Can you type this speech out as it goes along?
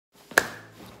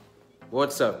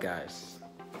What's up, guys?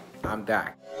 I'm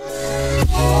back.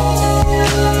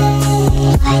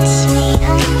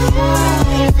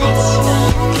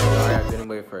 I've been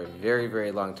away for a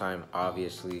very long time,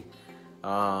 obviously.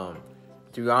 To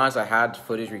be honest, I had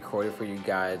footage recorded for you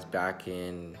guys back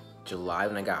in July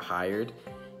when I got hired,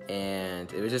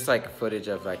 and it was just like footage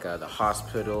of like the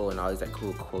hospital and all these like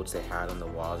cool quotes they had on the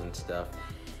walls and stuff.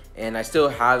 And I still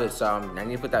have it, so I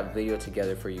need to put that video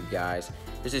together for you guys,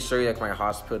 just to show you like my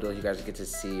hospital. You guys get to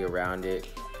see around it.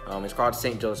 It's called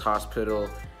St. Joe's Hospital.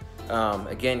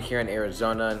 Again, here in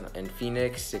Arizona and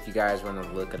Phoenix, if you guys want to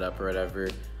look it up or whatever.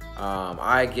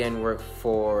 I again work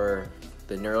for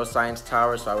the Neuroscience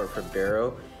Tower, so I work for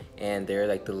Barrow, and they're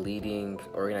like the leading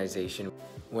organization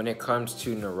when it comes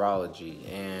to neurology.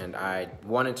 And I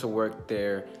wanted to work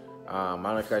there. I don't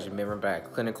know if you guys remember, but I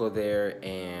had clinical there,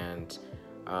 and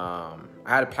I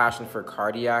had a passion for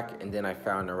cardiac, and then I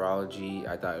found neurology.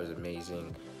 I thought it was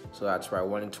amazing, so that's where I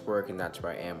wanted to work, and that's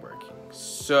where I am working.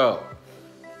 So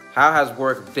how has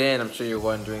work been? I'm sure you're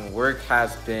wondering. Work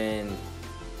has been,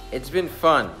 it's been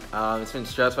fun. It's been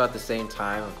stressful at the same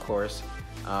time, of course,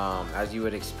 as you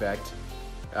would expect.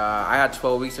 I had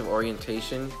 12 weeks of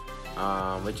orientation,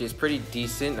 which is pretty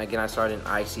decent. Again, I started in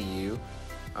ICU.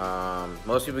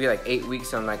 Most people get like 8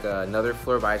 weeks on like another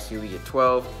floor, but ICU we get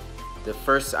 12.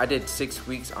 I did 6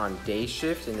 weeks on day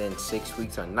shift and then 6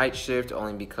 weeks on night shift,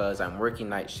 only because I'm working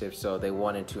night shift, so they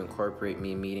wanted to incorporate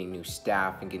me meeting new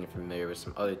staff and getting familiar with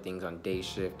some other things on day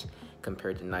shift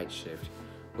compared to night shift,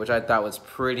 which I thought was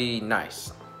pretty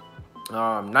nice.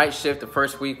 Night shift, the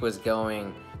first week was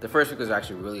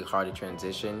actually really hard to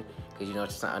transition, because you know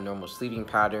it's not a normal sleeping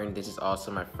pattern. This is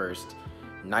also my first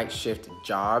night shift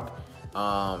job.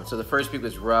 So the first week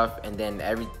was rough, and then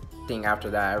everything after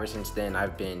that, ever since then,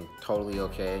 I've been totally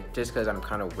okay. Just because I'm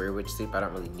kind of weird with sleep, I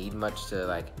don't really need much to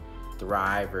like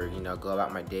thrive or, you know, go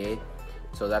about my day.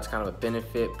 So that's kind of a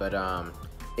benefit, but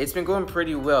it's been going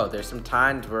pretty well. There's some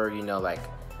times where, you know, like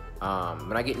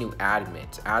when I get new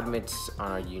admits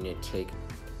on our unit take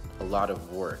a lot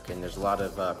of work, and there's a lot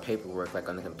of paperwork like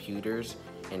on the computers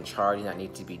and charting that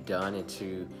needs to be done, and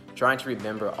trying to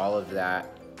remember all of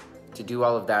that, to do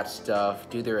all of that stuff,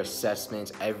 do their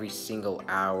assessments every single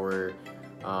hour,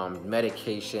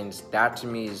 medications. That to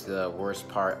me is the worst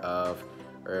part of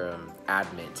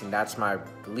admits, and that's my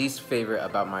least favorite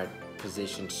about my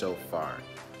position so far.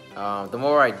 The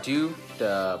more I do,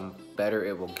 the better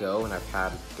it will go, and I've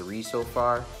had 3 so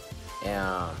far.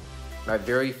 My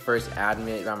very first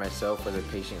admit by myself was a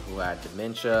patient who had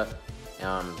dementia.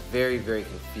 Very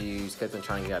confused, kept on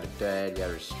trying to get out of bed, got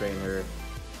a restrainer.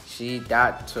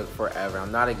 That took forever.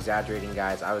 I'm not exaggerating,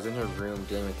 guys. I was in her room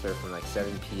dealing with her from like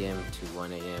 7 p.m. to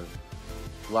 1 a.m.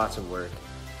 Lots of work.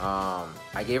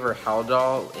 I gave her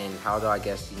Haldol, and Haldol, I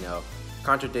guess, you know,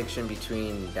 contradiction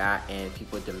between that and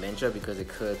people with dementia, because it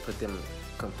could put them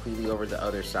completely over the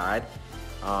other side.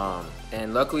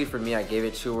 And luckily for me, I gave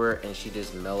it to her, and she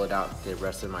just mellowed out the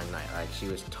rest of my night. Like, she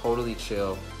was totally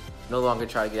chill, no longer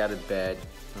trying to get out of bed,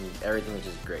 and everything was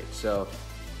just great. So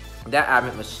that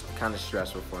admit was kind of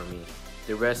stressful for me.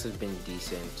 The rest has been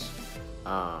decent.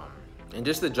 And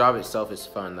just the job itself is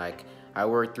fun. Like, I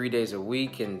work 3 days a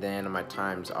week, and then on my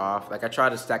time's off, like I try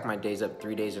to stack my days up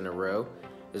 3 days in a row,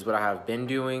 is what I have been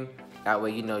doing. That way,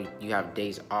 you know, you have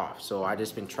days off. So I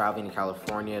just been traveling to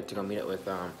California to go meet up with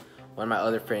one of my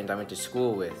other friends I went to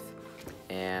school with.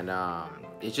 And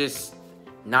it's just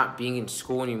not being in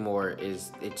school anymore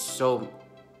it's so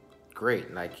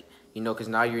great. Like, you know, because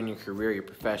now you're in your career, your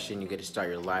profession, you get to start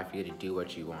your life, you get to do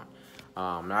what you want.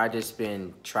 And I just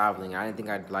been traveling. I didn't think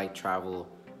I'd like travel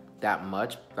that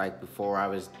much, like before I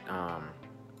was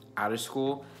out of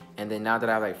school. And then now that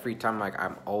I have like free time, like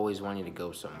I'm always wanting to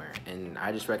go somewhere. And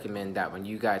I just recommend that when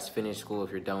you guys finish school, if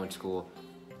you're done with school,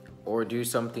 or do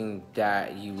something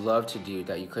that you love to do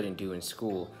that you couldn't do in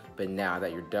school, but now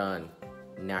that you're done,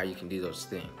 now you can do those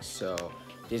things. So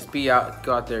just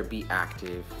go out there, be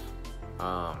active.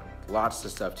 Lots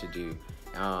of stuff to do.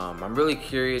 I'm really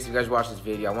curious, if you guys watch this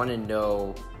video, I want to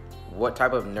know what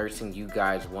type of nursing you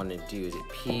guys want to do. Is it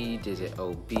ped? Is it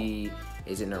OB?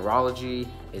 Is it neurology?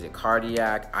 Is it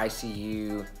cardiac,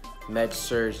 ICU, med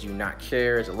surg? Do you not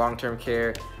care? Is it long-term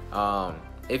care?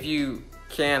 If you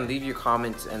can, leave your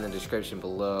comments in the description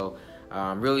below.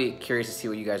 I'm really curious to see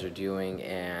what you guys are doing.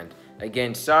 And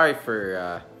again, sorry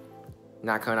for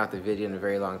not coming out the video in a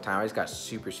very long time. I just got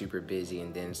super busy,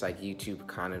 and then it's like YouTube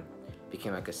kind of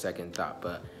became like a second thought.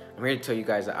 But I'm here to tell you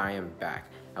guys that I am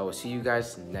back. I will see you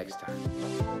guys next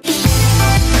time.